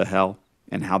Sahel,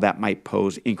 and how that might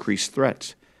pose increased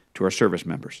threats to our service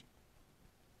members?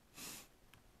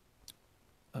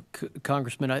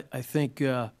 Congressman, I think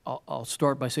I'll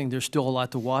start by saying there's still a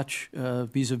lot to watch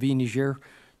vis-a-vis Niger.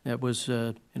 That was,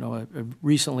 a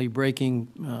recently breaking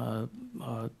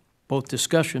both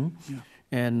discussion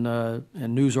and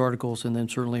news articles, and then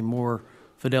certainly more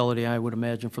fidelity, I would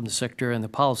imagine, from the Secretary and the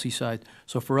policy side.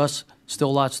 So for us,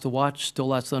 still lots to watch, still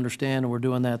lots to understand, and we're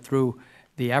doing that through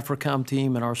the AFRICOM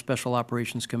team and our Special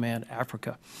Operations Command,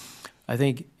 Africa. I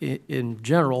think in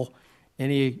general,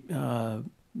 anytime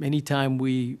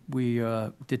we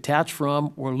detach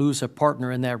from or lose a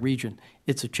partner in that region,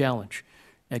 it's a challenge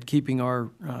at keeping our,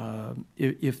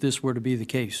 if this were to be the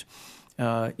case.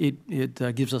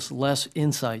 It gives us less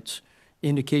insights,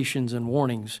 indications, and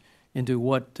warnings into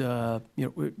what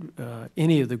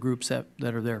any of the groups that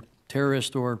are there,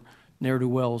 terrorist or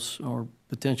ne'er-do-wells or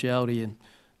potentiality in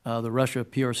the Russia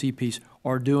PRC piece,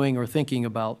 are doing or thinking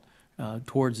about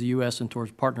towards the U.S. and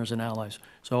towards partners and allies.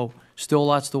 So still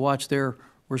lots to watch there.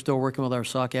 We're still working with our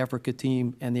SOC Africa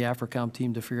team and the AFRICOM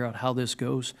team to figure out how this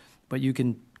goes. But you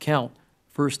can count,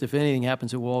 first, if anything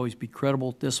happens, it will always be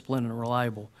credible, disciplined, and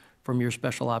reliable from your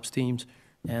special ops teams,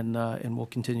 and we'll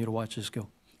continue to watch this go.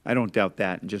 I don't doubt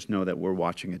that, and just know that we're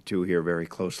watching it too here very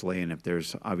closely. And if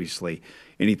there's obviously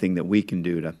anything that we can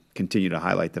do to continue to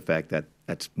highlight the fact that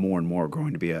that's more and more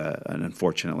going to be an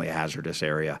unfortunately hazardous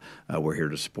area, we're here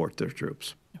to support their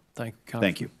troops. Thank you, Congressman.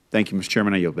 Thank you. Thank you, Mr.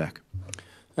 Chairman. I yield back.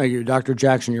 Thank you. Dr.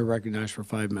 Jackson, you're recognized for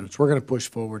 5 minutes. We're going to push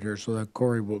forward here so that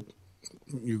Corey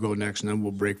you go next, and then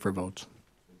we'll break for votes.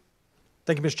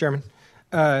 Thank you, Mr. Chairman.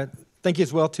 Thank you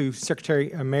as well to Secretary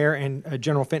Maier and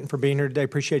General Fenton for being here today.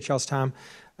 Appreciate y'all's time.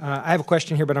 I have a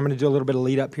question here, but I'm going to do a little bit of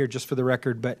lead up here just for the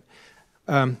record. But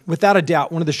without a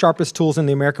doubt, one of the sharpest tools in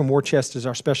the American war chest is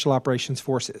our Special Operations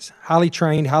Forces. Highly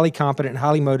trained, highly competent, and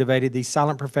highly motivated, these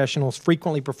silent professionals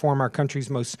frequently perform our country's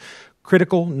most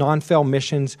critical, non-fail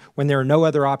missions when there are no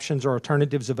other options or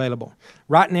alternatives available.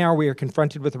 Right now, we are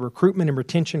confronted with a recruitment and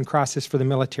retention crisis for the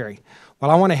military.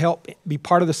 While I want to help be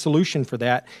part of the solution for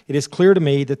that, it is clear to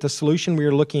me that the solution we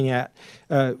are looking at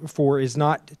is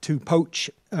not to poach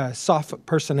soft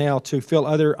personnel to fill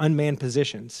other unmanned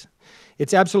positions.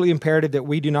 It's absolutely imperative that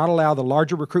we do not allow the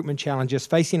larger recruitment challenges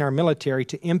facing our military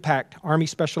to impact Army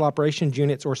Special Operations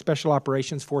units or Special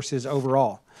Operations Forces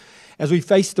overall. As we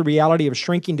face the reality of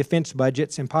shrinking defense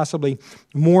budgets and possibly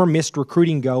more missed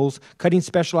recruiting goals, cutting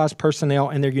specialized personnel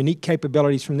and their unique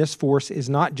capabilities from this force is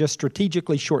not just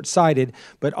strategically short-sighted,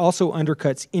 but also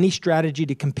undercuts any strategy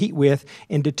to compete with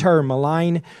and deter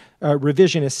malign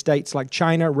revisionist states like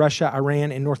China, Russia,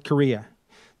 Iran, and North Korea.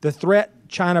 The threat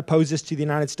China poses to the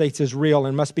United States is real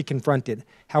and must be confronted.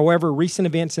 However, recent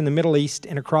events in the Middle East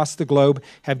and across the globe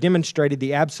have demonstrated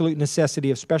the absolute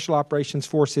necessity of Special Operations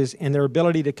Forces and their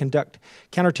ability to conduct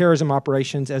counterterrorism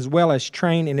operations as well as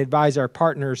train and advise our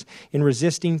partners in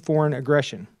resisting foreign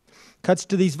aggression. Cuts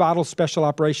to these vital Special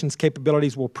Operations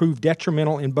capabilities will prove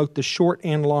detrimental in both the short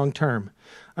and long term.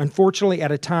 Unfortunately,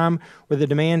 at a time where the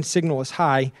demand signal is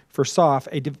high for SOF,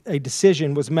 a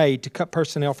decision was made to cut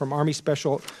personnel from Army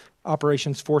Special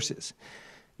Operations Forces.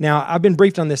 Now, I've been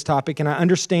briefed on this topic, and I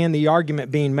understand the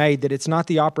argument being made that it's not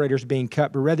the operators being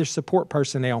cut, but rather support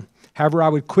personnel. However, I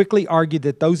would quickly argue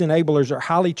that those enablers are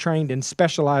highly trained and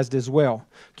specialized as well.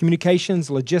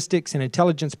 Communications, logistics, and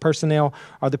intelligence personnel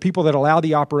are the people that allow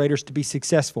the operators to be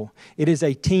successful. It is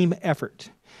a team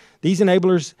effort. These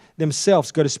enablers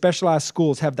themselves go to specialized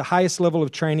schools, have the highest level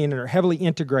of training, and are heavily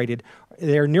integrated.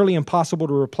 They are nearly impossible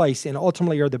to replace and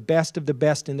ultimately are the best of the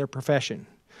best in their profession.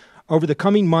 Over the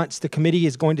coming months, the committee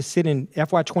is going to sit in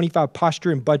FY25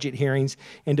 posture and budget hearings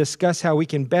and discuss how we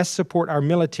can best support our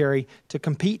military to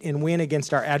compete and win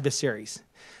against our adversaries.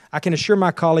 I can assure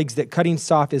my colleagues that cutting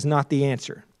SOF is not the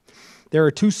answer. There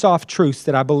are two soft truths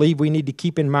that I believe we need to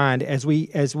keep in mind as we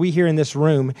here in this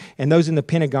room and those in the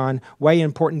Pentagon weigh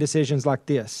important decisions like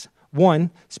this.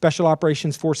 One, Special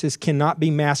Operations Forces cannot be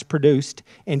mass-produced,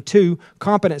 and two,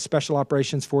 competent Special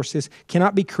Operations Forces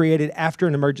cannot be created after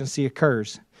an emergency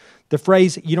occurs. The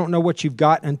phrase, "you don't know what you've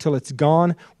got until it's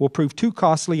gone," will prove too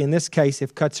costly in this case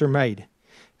if cuts are made.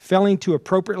 Failing to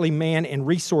appropriately man and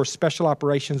resource special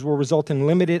operations will result in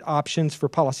limited options for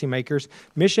policymakers,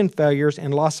 mission failures,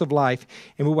 and loss of life,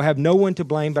 and we will have no one to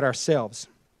blame but ourselves.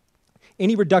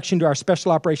 Any reduction to our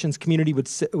special operations community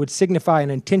would signify an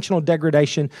intentional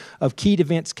degradation of key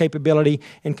defense capability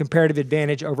and comparative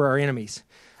advantage over our enemies.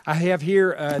 I have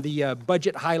here the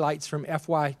budget highlights from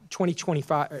FY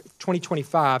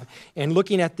 2025, and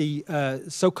looking at the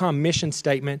SOCOM mission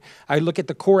statement, I look at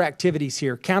the core activities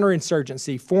here: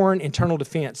 counterinsurgency, foreign internal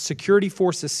defense, security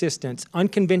force assistance,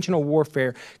 unconventional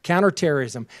warfare,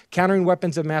 counterterrorism, countering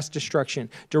weapons of mass destruction,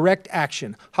 direct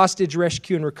action, hostage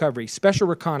rescue and recovery, special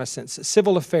reconnaissance,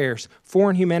 civil affairs,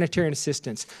 foreign humanitarian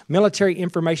assistance, military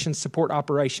information support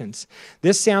operations.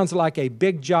 This sounds like a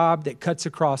big job that cuts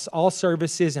across all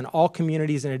services in all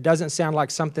communities, and it doesn't sound like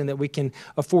something that we can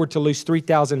afford to lose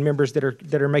 3,000 members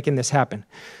that are making this happen.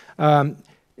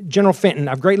 General Fenton,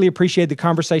 I've greatly appreciated the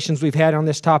conversations we've had on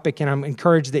this topic, and I'm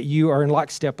encouraged that you are in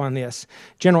lockstep on this.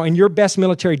 General, in your best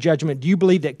military judgment, do you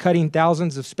believe that cutting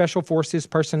thousands of Special Forces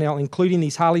personnel, including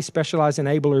these highly specialized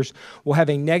enablers, will have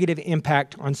a negative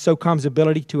impact on SOCOM's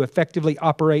ability to effectively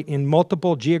operate in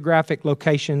multiple geographic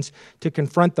locations to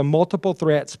confront the multiple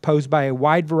threats posed by a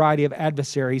wide variety of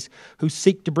adversaries who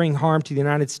seek to bring harm to the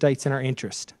United States and our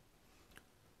interest?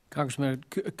 Congressman,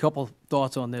 a couple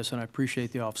thoughts on this, and I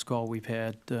appreciate the office call we've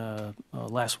had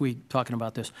last week talking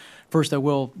about this. First, I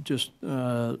will just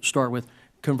start with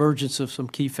convergence of some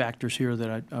key factors here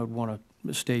that I would want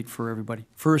to state for everybody.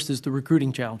 First is the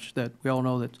recruiting challenge that we all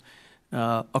know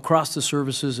that across the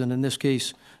services, and in this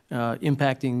case,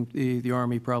 impacting the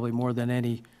Army probably more than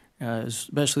any,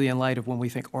 especially in light of when we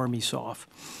think Army SOF.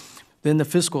 Then the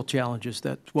fiscal challenges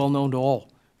that's well known to all.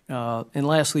 And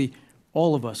lastly,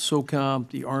 all of us, SOCOM,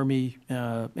 the Army,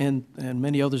 and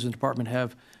many others in the department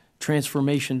have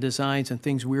transformation designs and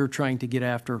things we're trying to get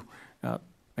after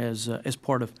as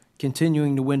part of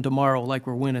continuing to win tomorrow like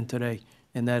we're winning today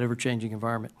in that ever-changing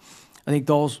environment. I think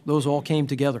those all came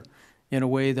together in a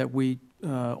way that we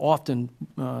often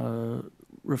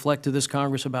reflect to this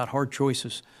Congress about hard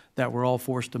choices that we're all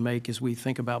forced to make as we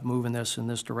think about moving this in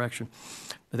this direction.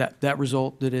 That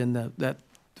resulted in that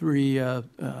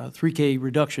 3K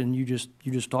reduction you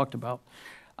just talked about.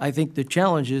 I think the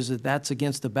challenge is that that's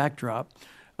against the backdrop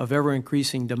of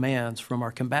ever-increasing demands from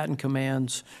our combatant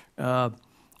commands,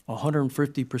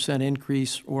 150%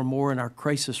 increase or more in our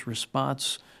crisis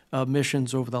response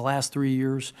missions over the last 3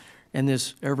 years, and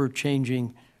this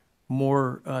ever-changing,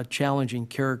 more challenging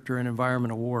character and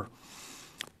environment of war.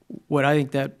 What I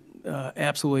think that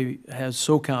absolutely has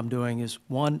SOCOM doing is,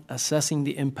 one, assessing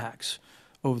the impacts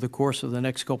over the course of the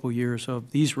next couple of years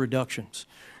of these reductions,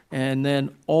 and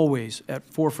then always at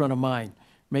forefront of mind,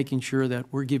 making sure that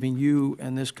we're giving you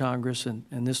and this Congress and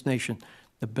this nation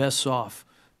the best off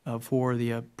for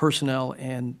the personnel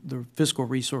and the fiscal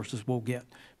resources we'll get,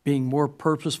 being more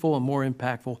purposeful and more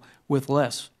impactful with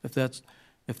less, if that's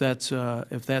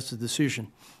the decision.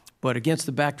 But against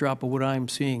the backdrop of what I'm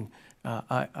seeing,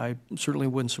 I certainly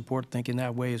wouldn't support thinking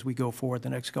that way as we go forward the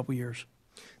next couple of years.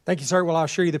 Thank you, sir. Well, I'll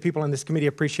assure you the people in this committee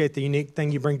appreciate the unique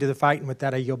thing you bring to the fight, and with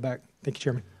that, I yield back. Thank you,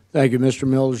 Chairman. Thank you, Mr.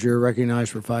 Mills. You're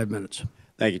recognized for 5 minutes.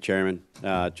 Thank you, Chairman.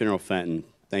 General Fenton,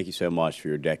 thank you so much for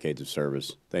your decades of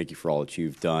service. Thank you for all that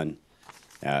you've done.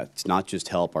 It's not just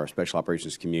help our special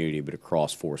operations community, but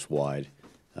across force-wide.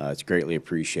 It's greatly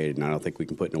appreciated, and I don't think we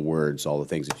can put into words all the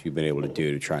things that you've been able to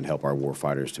do to try and help our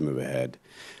warfighters to move ahead.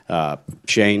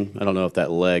 Shane, I don't know if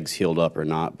that leg's healed up or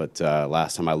not, but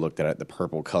last time I looked at it, the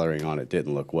purple coloring on it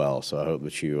didn't look well, so I hope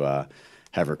that you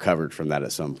have recovered from that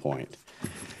at some point.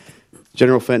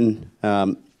 General Fenton,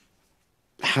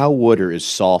 how would or is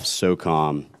soft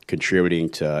SOCOM contributing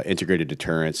to integrated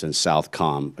deterrence and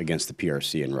Southcom against the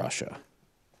PRC in Russia?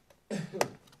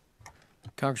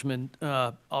 Congressman,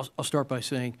 I'll start by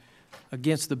saying,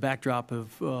 against the backdrop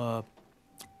of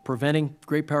preventing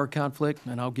great power conflict,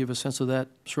 and I'll give a sense of that,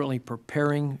 certainly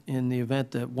preparing in the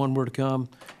event that one were to come,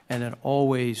 and then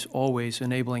always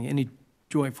enabling any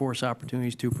joint force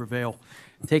opportunities to prevail.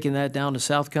 Taking that down to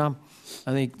Southcom,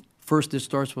 I think first it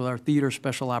starts with our Theater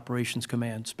Special Operations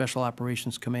Command, Special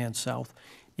Operations Command South.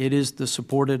 It is the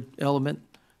supported element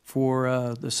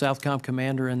for the Southcom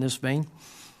commander in this vein.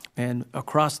 And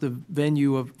across the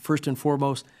venue of, first and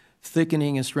foremost,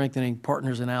 thickening and strengthening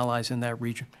partners and allies in that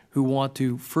region who want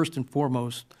to, first and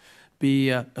foremost, be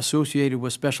associated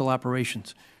with special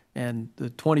operations. And the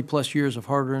 20-plus years of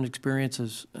hard-earned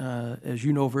experiences, as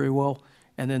you know very well,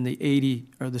 and then the 80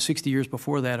 or the 60 years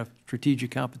before that of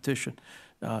strategic competition.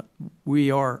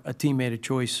 We are a teammate of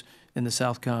choice in the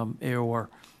Southcom AOR.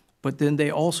 But then they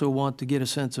also want to get a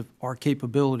sense of our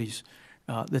capabilities,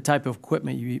 the type of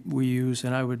equipment we use,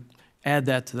 and I would add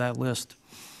that to that list.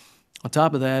 On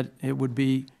top of that, it would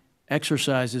be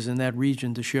exercises in that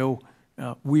region to show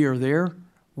we are there,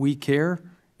 we care,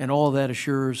 and all of that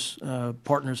assures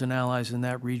partners and allies in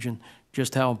that region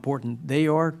just how important they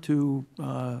are to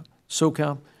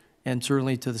SOCOM and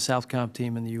certainly to the Southcom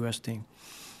team and the U.S. team.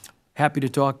 Happy to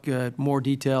talk more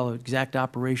detail of exact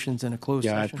operations in a closed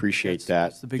session. Yeah, I appreciate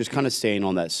that. Just kind of staying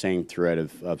on that same thread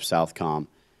of Southcom,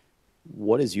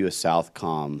 what is U.S.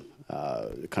 Southcom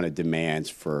kind of demands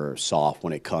for SOF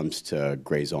when it comes to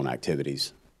gray zone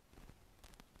activities?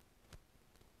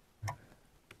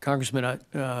 Congressman,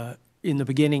 in the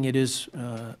beginning, it is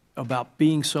about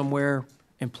being somewhere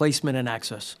and placement and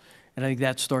access. And I think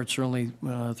that starts certainly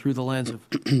through the lens of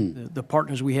the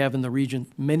partners we have in the region,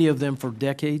 many of them for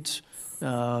decades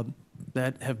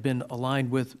that have been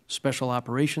aligned with special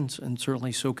operations and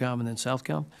certainly SOCOM and then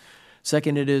Southcom.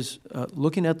 Second, it is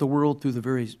looking at the world through the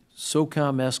very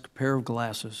SOCOM-esque pair of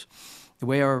glasses, the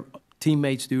way our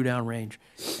teammates do downrange,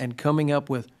 and coming up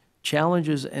with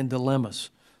challenges and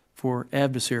dilemmas for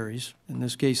adversaries, in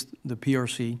this case the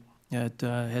PRC, that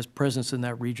has presence in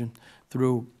that region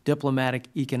through diplomatic,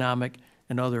 economic,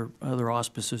 and other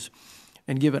auspices,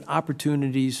 and given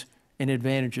opportunities and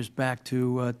advantages back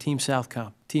to Team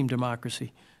Southcom, Team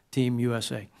Democracy, Team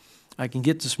USA. I can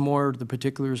get to some more of the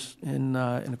particulars in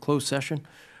a closed session,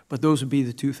 but those would be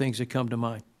the two things that come to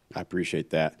mind. I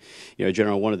appreciate that. You know,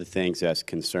 General, one of the things that's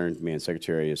concerned me and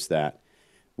Secretary is that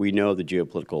we know the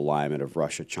geopolitical alignment of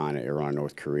Russia, China, Iran,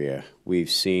 North Korea. We've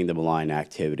seen the malign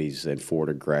activities and forward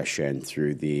aggression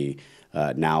through the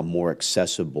now more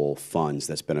accessible funds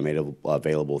that's been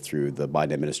available through the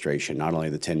Biden administration, not only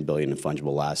the $10 billion in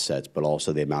fungible assets, but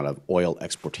also the amount of oil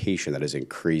exportation that has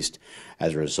increased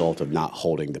as a result of not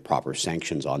holding the proper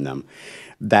sanctions on them.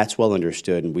 That's well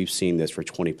understood, and we've seen this for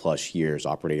 20-plus years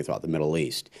operating throughout the Middle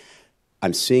East.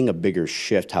 I'm seeing a bigger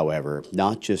shift, however,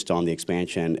 not just on the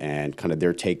expansion and kind of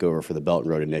their takeover for the Belt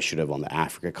and Road Initiative on the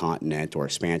Africa continent, or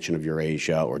expansion of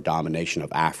Eurasia, or domination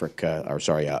of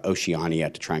Oceania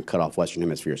to try and cut off Western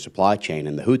Hemisphere supply chain.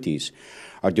 And the Houthis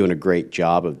are doing a great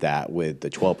job of that with the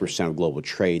 12% of global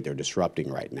trade they're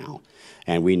disrupting right now.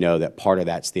 And we know that part of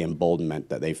that's the emboldenment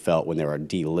that they felt when they were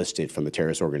delisted from the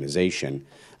terrorist organization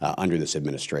under this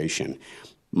administration.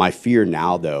 My fear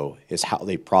now, though, is how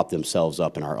they prop themselves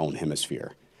up in our own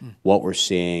hemisphere. What we're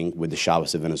seeing with the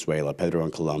Chavez of Venezuela, Pedro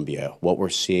in Colombia, what we're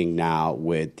seeing now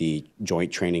with the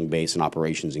Joint Training Base and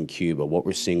operations in Cuba, what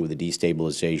we're seeing with the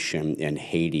destabilization in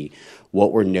Haiti,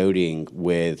 what we're noting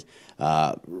with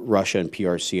Russia and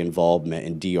PRC involvement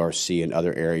in DRC and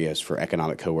other areas for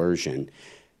economic coercion.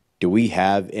 Do we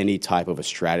have any type of a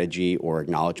strategy or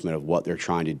acknowledgement of what they're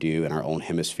trying to do in our own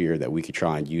hemisphere that we could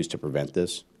try and use to prevent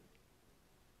this?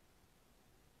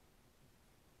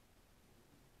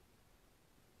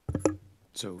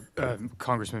 So,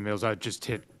 Congressman Mills, I'd just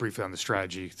hit briefly on the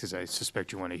strategy because I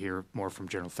suspect you want to hear more from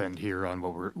General Fenton here on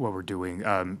what we're doing.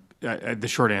 The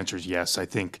short answer is yes. I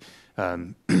think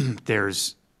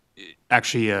there's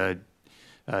actually a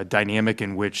dynamic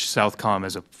in which Southcom,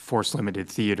 as a force-limited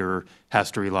theater, has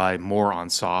to rely more on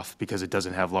SOF because it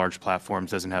doesn't have large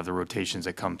platforms, doesn't have the rotations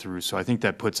that come through. So I think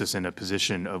that puts us in a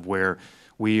position of where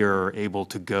we are able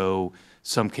to go,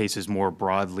 some cases more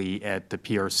broadly, at the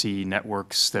PRC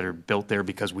networks that are built there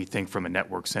because we think from a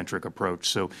network-centric approach.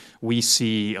 So we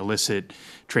see illicit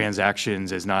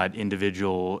transactions as not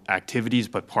individual activities,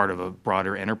 but part of a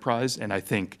broader enterprise. And I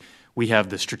think we have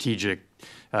the strategic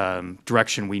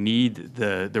direction we need.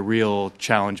 The real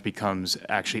challenge becomes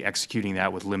actually executing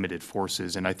that with limited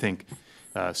forces. And I think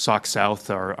SOC South,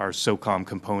 our SOCOM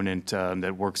component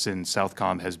that works in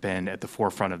Southcom, has been at the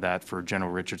forefront of that for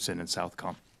General Richardson and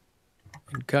Southcom.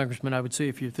 And Congressman, I would say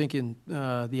if you're thinking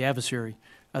the adversary,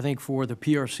 I think for the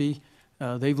PRC,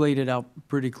 they've laid it out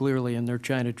pretty clearly in their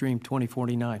China Dream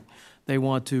 2049. They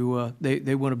want to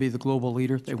they want to be the global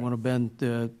leader. They want to bend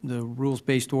the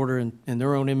rules-based order in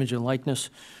their own image and likeness.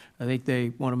 I think they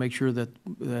want to make sure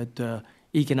that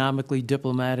economically,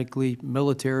 diplomatically,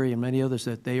 military, and many others,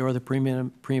 that they are the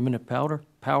preeminent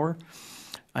power.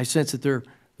 I sense that they're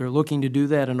looking to do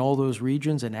that in all those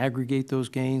regions and aggregate those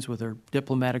gains with their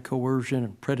diplomatic coercion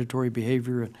and predatory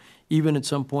behavior, and even at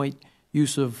some point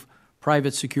use of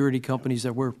private security companies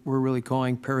that we're really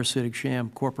calling parasitic sham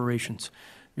corporations,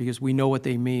 because we know what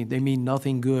they mean. They mean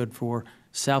nothing good for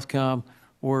Southcom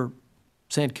or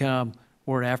CENTCOM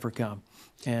or AFRICOM.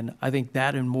 And I think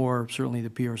that and more, certainly the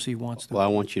PRC wants to. Well, I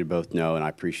want you to both know, and I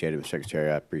appreciate it, Mr.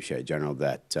 Secretary, I appreciate it, General,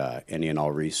 that any and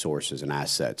all resources and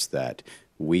assets that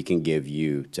we can give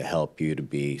you to help you to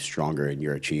be stronger in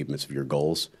your achievements of your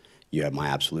goals, you have my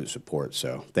absolute support.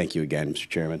 So thank you again, Mr.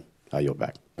 Chairman. I yield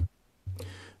back.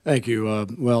 Thank you.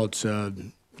 Well, it's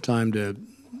time to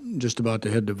just about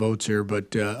to head to votes here,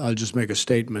 but I'll just make a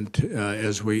statement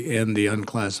as we end the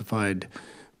unclassified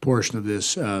portion of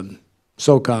this.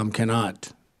 SOCOM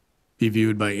cannot be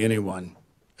viewed by anyone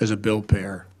as a bill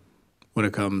payer when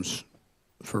it comes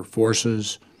for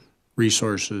forces,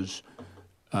 resources.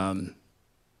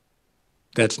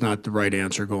 That's not the right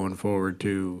answer going forward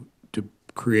to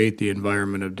create the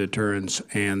environment of deterrence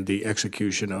and the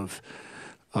execution of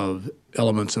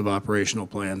elements of operational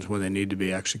plans when they need to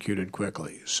be executed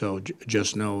quickly. So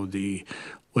just know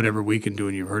whatever we can do,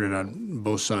 and you've heard it on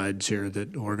both sides here,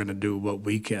 that we're going to do what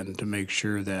we can to make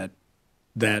sure that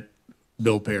that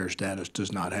bill payer status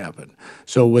does not happen.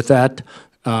 So with that,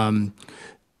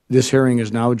 this hearing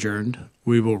is now adjourned.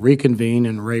 We will reconvene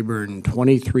in Rayburn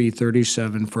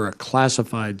 2337 for a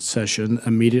classified session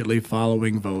immediately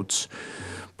following votes,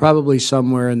 probably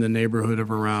somewhere in the neighborhood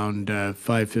of around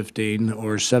 5:15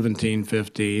 or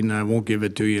 17:15. I won't give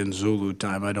it to you in Zulu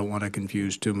time. I don't want to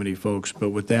confuse too many folks. But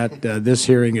with that, this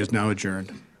hearing is now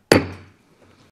adjourned.